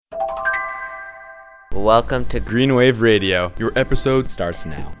Welcome to Green Wave Radio. Your episode starts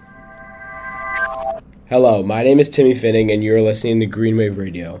now. Hello, my name is Timmy Finning, and you're listening to Green Wave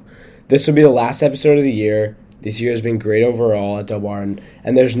Radio. This will be the last episode of the year. This year has been great overall at Delbarton,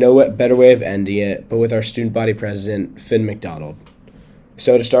 and there's no better way of ending it but with our student body president, Finn McDonald.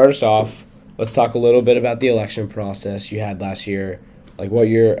 So to start us off, let's talk a little bit about the election process you had last year, like what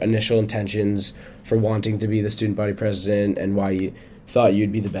your initial intentions for wanting to be the student body president and why you thought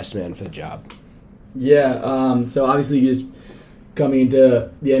you'd be the best man for the job. Yeah, so obviously just coming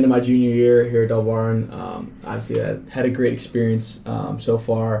into the end of my junior year here at Delbarton, obviously I had a great experience so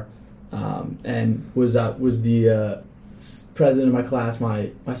far, and was the president of my class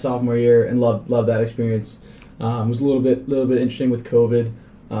my sophomore year and loved that experience. It was a little bit interesting with COVID,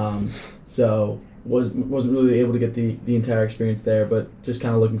 so wasn't really able to get the entire experience there, but just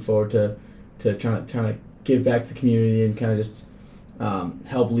kind of looking forward to trying to give back to the community and kind of just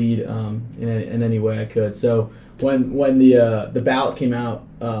help lead in any way I could. So when the ballot came out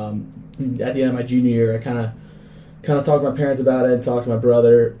at the end of my junior year, I kind of talked to my parents about it, and talked to my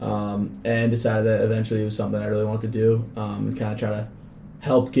brother, and decided that eventually it was something I really wanted to do, and kind of try to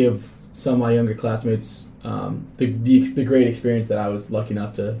help give some of my younger classmates the great experience that I was lucky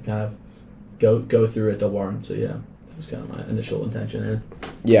enough to kind of go through at Delbarton. So yeah, that was kind of my initial intention.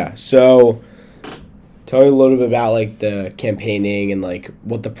 Yeah, so tell me a little bit about like the campaigning and like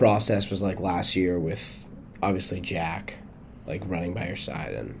what the process was like last year with obviously Jack like running by your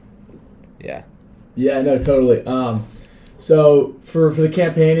side and yeah. Yeah, no, totally. So for the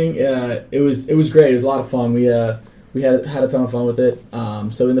campaigning, it was great. It was a lot of fun. We had a ton of fun with it.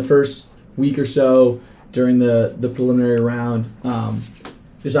 So in the first week or so during the preliminary round,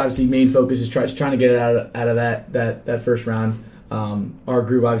 just obviously main focus is trying to get it out of that first round. Our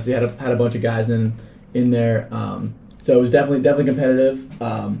group obviously had a bunch of guys in there, so it was definitely competitive.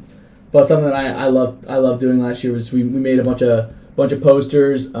 But something that I loved doing last year was we made a bunch of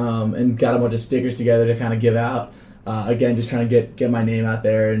posters and got a bunch of stickers together to kind of give out. Again, just trying to get my name out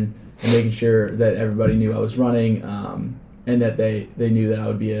there and making sure that everybody knew I was running, and that they knew that I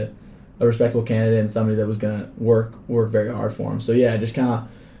would be a respectable candidate and somebody that was gonna work very hard for them. So yeah, just kind of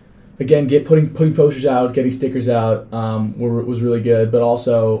again putting posters out, getting stickers out was really good. But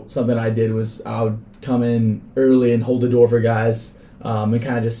also something I did was I would come in early and hold the door for guys, and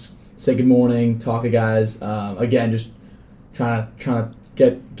kind of just say good morning, talk to guys. Again, just trying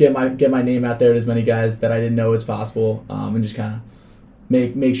to get my name out there to as many guys that I didn't know as possible, and just kind of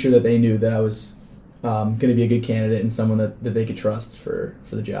make sure that they knew that I was going to be a good candidate and someone that they could trust for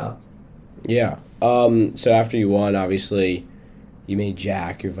the job. Yeah. So after you won, obviously, you made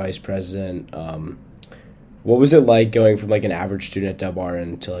Jack your vice president. What was it like going from like an average student at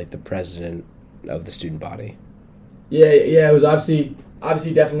Delbarton to like the president of the student body? Yeah. It was obviously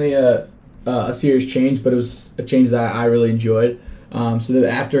definitely a serious change, but it was a change that I really enjoyed. So that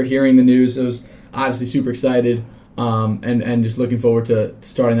after hearing the news, I was obviously super excited, and just looking forward to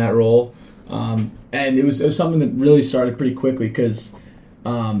starting that role. And it was something that really started pretty quickly because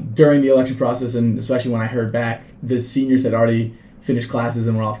during the election process, and especially when I heard back, the seniors had already finished classes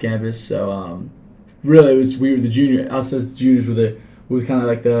and were off campus. So really, we were the junior. Us as the juniors were kind of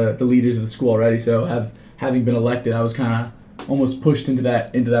like the leaders of the school already. So having been elected, I was kind of almost pushed into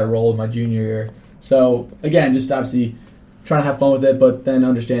that role in my junior year. So again, just obviously trying to have fun with it, but then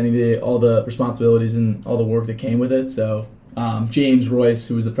understanding all the responsibilities and all the work that came with it. So James Royce,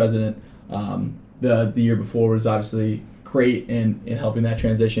 who was the president the year before, was obviously great in helping that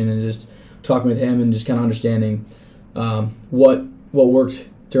transition and just talking with him and just kind of understanding what worked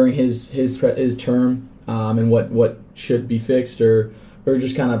during his term, and what should be fixed or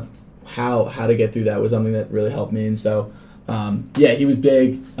just kind of how to get through that was something that really helped me. And so he was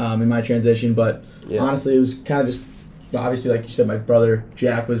big in my transition, but honestly it was kind of just obviously, like you said, my brother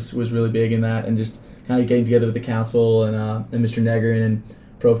Jack was really big in that, and just kind of getting together with the council and Mr. Negrin and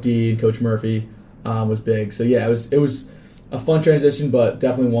Prof D and Coach Murphy was big. So yeah, it was a fun transition, but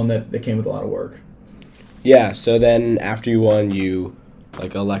definitely one that came with a lot of work. Yeah, so then after you won, you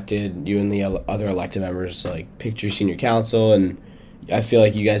like elected, you and the other elected members like picked your senior council, and I feel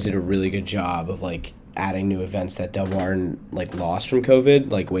like you guys did a really good job of like adding new events that Delbarton like lost from COVID,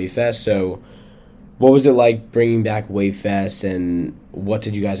 like WaveFest. So what was it like bringing back WaveFest, and what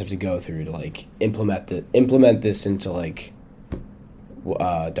did you guys have to go through to like implement this into like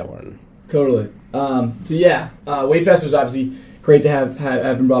Delbarton? Totally. So yeah, WaveFest was obviously great to have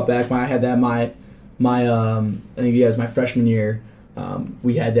been brought back. I had that my I think it was my freshman year.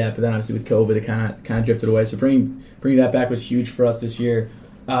 We had that, but then obviously with COVID, it kind of drifted away. So bringing that back was huge for us this year.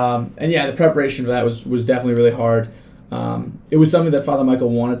 And yeah, the preparation for that was definitely really hard. It was something that Father Michael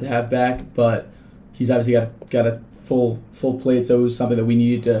wanted to have back, but he's obviously got a full plate, so it was something that we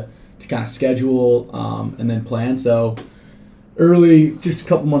needed to kind of schedule and then plan. So early, just a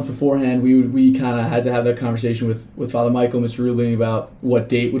couple months beforehand, we kind of had to have that conversation with Father Michael and Mr. Rubling about what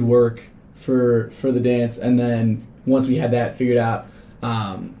date would work for the dance, and then once we had that figured out,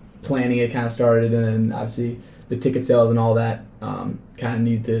 planning it kind of started, and then obviously the ticket sales and all that kind of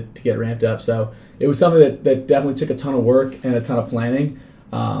needed to get ramped up. So it was something that definitely took a ton of work and a ton of planning,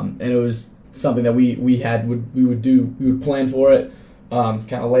 and it was something that we would plan for it,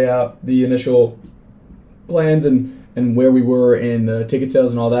 kind of lay out the initial plans and where we were in the ticket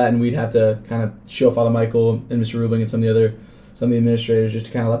sales and all that, and we'd have to kind of show Father Michael and Mr. Rubling and some of the administrators just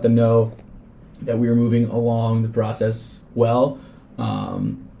to kind of let them know that we were moving along the process well.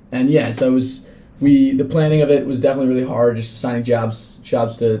 And yeah, so it was the planning of it was definitely really hard, just assigning jobs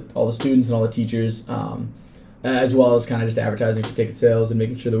to all the students and all the teachers, as well as kind of just advertising for ticket sales and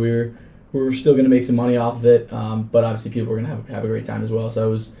making sure that we were still going to make some money off of it, but obviously people were going to have a great time as well. So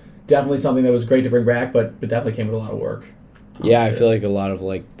it was definitely something that was great to bring back, but definitely came with a lot of work. Yeah, I feel like a lot of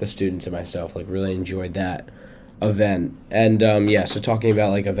like the students and myself like really enjoyed that event. And so talking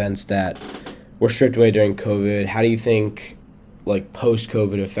about like events that were stripped away during COVID, how do you think like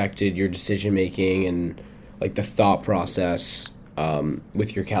post-COVID affected your decision making and like the thought process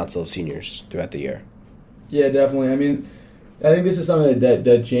with your council of seniors throughout the year? Yeah, definitely. I mean, I think this is something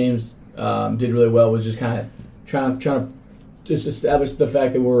that James did really well, was just kind of trying to just establish the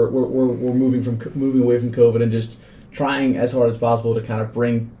fact that we're moving away from COVID and just trying as hard as possible to kind of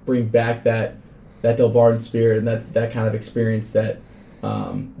bring back that Delbarton spirit and that kind of experience that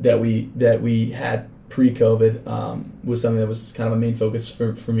we had pre-COVID, was something that was kind of a main focus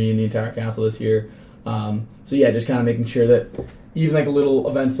for me and the entire council this year. So yeah, just kind of making sure that even like little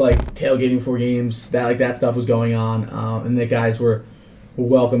events like tailgating before games, that stuff was going on, and the guys were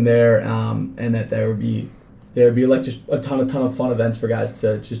welcome there, and that there would be like just a ton of fun events for guys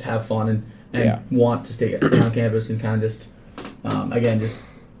to just have fun and want to stay on campus and kind of just again just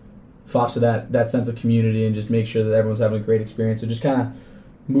foster that sense of community and just make sure that everyone's having a great experience. So just kind of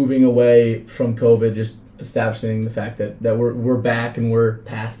moving away from COVID, just establishing the fact that we're back and we're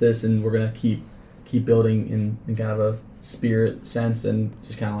past this, and we're gonna keep building in kind of a spirit sense and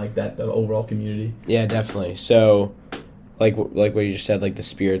just kind of like that overall community. Yeah, definitely. So like what you just said, like the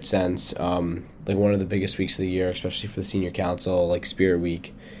spirit sense, like one of the biggest weeks of the year, especially for the senior council, like Spirit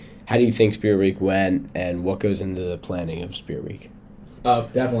Week. How do you think Spirit Week went, and what goes into the planning of Spirit Week? Oh,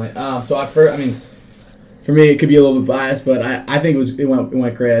 definitely. For me, it could be a little bit biased, but I think it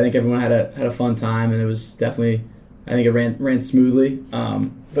went great. I think everyone had a fun time, and it was definitely, I think it ran smoothly.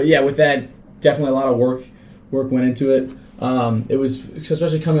 But yeah, with that, definitely a lot of work went into it. It was,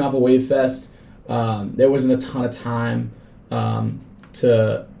 especially coming off of Wave Fest, there wasn't a ton of time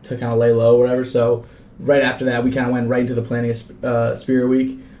to kind of lay low or whatever. So right after that, we kind of went right into the planning of Spirit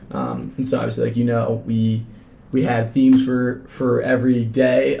Week. And so obviously, like we had themes for every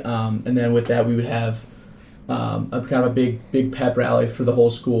day, and then with that we would have a kind of a big pep rally for the whole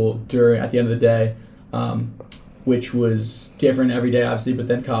school at the end of the day, which was different every day, obviously, but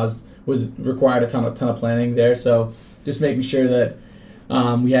then required a ton of planning there. So just making sure that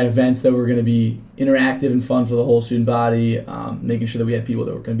we had events that were going to be interactive and fun for the whole student body, making sure that we had people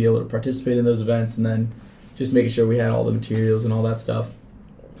that were going to be able to participate in those events, and then just making sure we had all the materials and all that stuff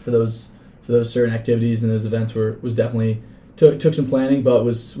for those certain activities and those events was definitely took some planning, but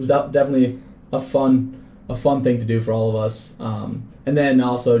was definitely a fun thing to do for all of us. And then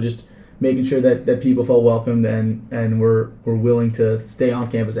also just making sure that people felt welcomed and were willing to stay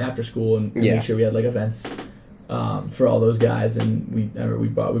on campus after school and make sure we had like events for all those guys. And we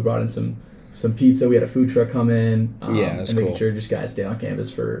brought in some pizza. We had a food truck come in, and making cool. sure just guys stay on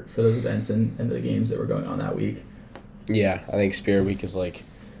campus for those events and the games that were going on that week. Yeah, I think Spirit Week is like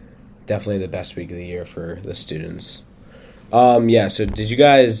definitely the best week of the year for the students. So did you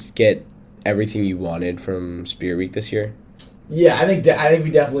guys get everything you wanted from Spirit Week this year? Yeah, I think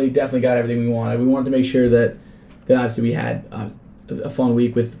we definitely got everything we wanted. We wanted to make sure that obviously we had a fun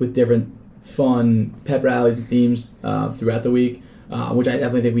week with different fun pep rallies and themes throughout the week, which I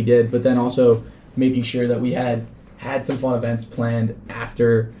definitely think we did. But then also making sure that we had some fun events planned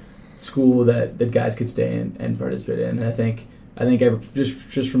after school that guys could stay in and participate in. And I think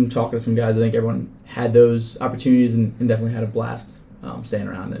just from talking to some guys, I think everyone had those opportunities and definitely had a blast staying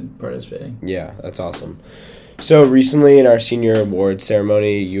around and participating. Yeah, that's awesome. So recently in our senior awards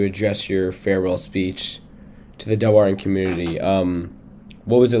ceremony, you addressed your farewell speech to the Delbarton community.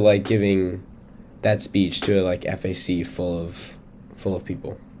 What was it like giving that speech to a FAC full of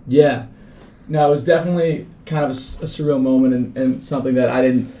people? Yeah, no, it was definitely kind of a surreal moment and something that I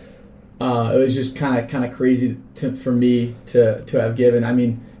didn't it was just kind of crazy for me to have given. I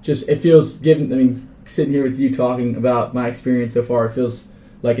mean, just it feels given. I mean, sitting here with you talking about my experience so far, it feels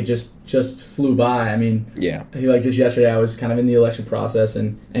like it just flew by. I mean, yeah. I feel like just yesterday I was kind of in the election process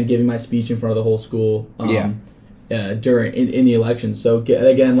and giving my speech in front of the whole school. During in the election. So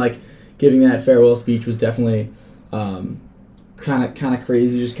again, like giving that farewell speech was definitely kind of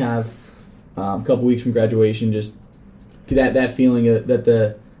crazy. Just kind of a couple weeks from graduation, just that feeling that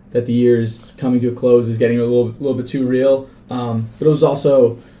the year's coming to a close is getting a little bit too real. But it was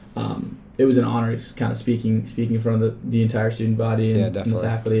also it was an honor kind of speaking in front of the entire student body and the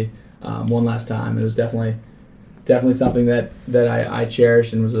faculty one last time. It was definitely something that I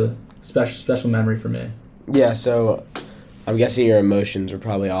cherished and was a special memory for me. Yeah, so I'm guessing your emotions were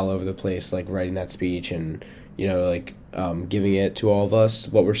probably all over the place, like writing that speech and, like giving it to all of us.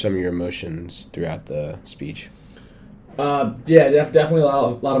 What were some of your emotions throughout the speech? Definitely a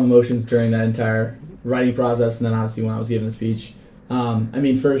lot of emotions during that entire writing process, and then obviously when I was giving the speech. I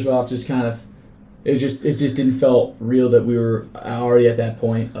mean, first off, just kind of, it just didn't felt real that we were already at that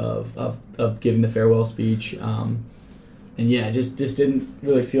point of giving the farewell speech, and it just didn't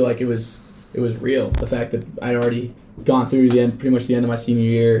really feel like it was real. The fact that I'd already gone through pretty much the end of my senior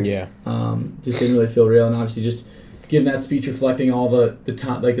year, just didn't really feel real. And obviously, just giving that speech, reflecting all the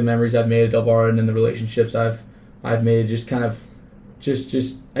time, like the memories I've made at Delbarton and the relationships I've made, just kind of,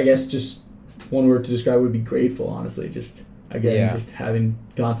 just I guess just one word to describe would be grateful. Honestly, just just having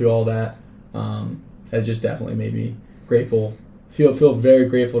gone through all that has just definitely made me grateful. Feel very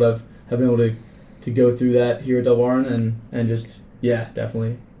grateful to have been able to go through that here at Delbarton and just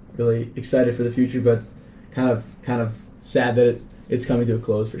definitely really excited for the future, but kind of sad that it's coming to a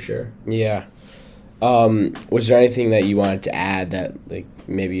close for sure. Yeah. Was there anything that you wanted to add that like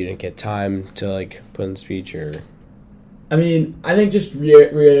maybe you didn't get time to like put in the speech or? I mean, I think just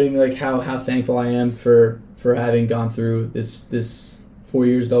reiterating like how thankful I am for having gone through this 4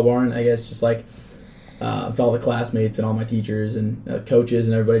 years at Delbarton. I guess just like to all the classmates and all my teachers and coaches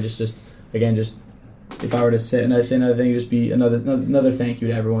and everybody. Just again, just if I were to say another thing, just be another thank you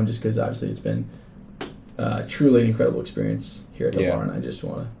to everyone. Just because obviously it's been truly an incredible experience here at Delbarton. I just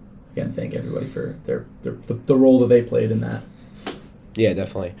want to again thank everybody for the role that they played in that. Yeah,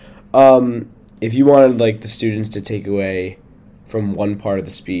 definitely. If you wanted like the students to take away from one part of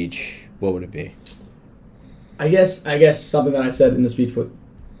the speech, what would it be? I guess something that I said in the speech would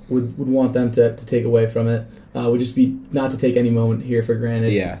want them to take away from it would just be not to take any moment here for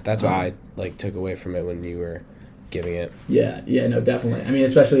granted. Yeah, that's what I like took away from it when you were giving it. Yeah, no, definitely. I mean,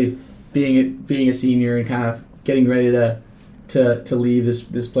 especially being a senior and kind of getting ready to leave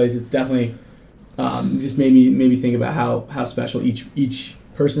this place. It's definitely just made me think about how special each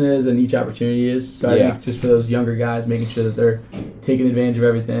person is and each opportunity is. So I think just for those younger guys, making sure that they're taking advantage of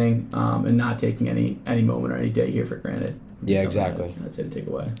everything and not taking any moment or any day here for granted. Yeah, exactly. I'd say to take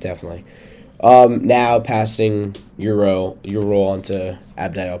away. Definitely. Now passing your role onto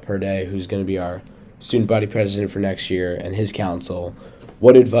Abdiel Perde, who's going to be our student body president for next year, and his council.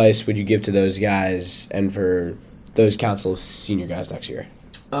 What advice would you give to those guys and for those council senior guys next year?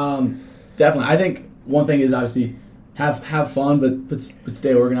 Definitely. I think one thing is obviously have fun, but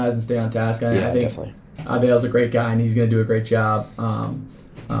stay organized and stay on task. I think definitely. Abdiel's a great guy, and he's going to do a great job.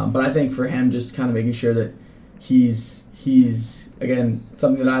 But I think for him, just kind of making sure that he's again,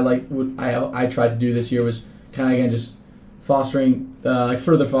 something that I tried to do this year was kind of, again, just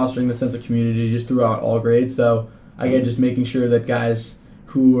further fostering the sense of community just throughout all grades. So, again, just making sure that guys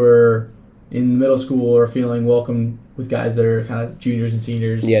who are in middle school are feeling welcome with guys that are kind of juniors and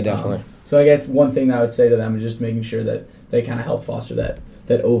seniors. Yeah, definitely. So I guess one thing that I would say to them is just making sure that they kind of help foster that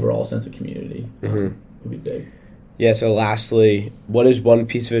overall sense of community would be big. Yeah, so lastly, what is one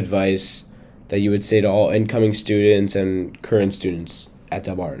piece of advice that you would say to all incoming students and current students at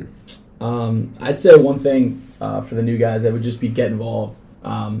Delbarton? I'd say one thing for the new guys that would just be get involved.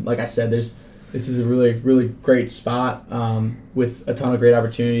 Like I said, this is a really, really great spot with a ton of great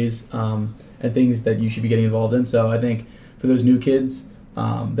opportunities and things that you should be getting involved in. So I think for those new kids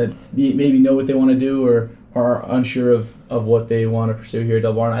that maybe know what they want to do or are unsure of what they want to pursue here at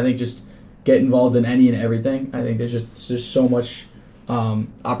Delbarton, I think just get involved in any and everything. I think there's just so much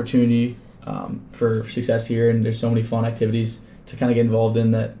opportunity for success here, and there's so many fun activities to kind of get involved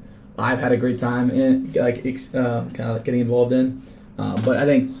in that I've had a great time in, kind of getting involved in. But I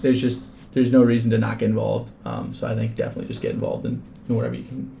think there's no reason to not get involved. So I think definitely just get involved in whatever you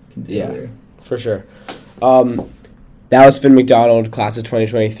can do. Yeah, for sure. That was Finn McDonald, class of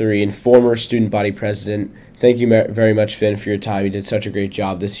 2023, and former student body president. Thank you very much, Finn, for your time. You did such a great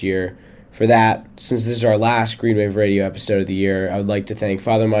job this year. for that, since this is our last Green Wave Radio episode of the year, I would like to thank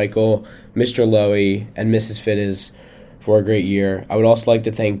Father Michael, Mr. Lowy, and Mrs. Fittis for a great year. I would also like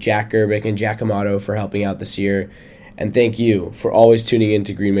to thank Jack Gerbic and Jack Amato for helping out this year. And thank you for always tuning in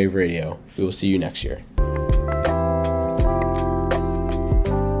to Green Wave Radio. We will see you next year.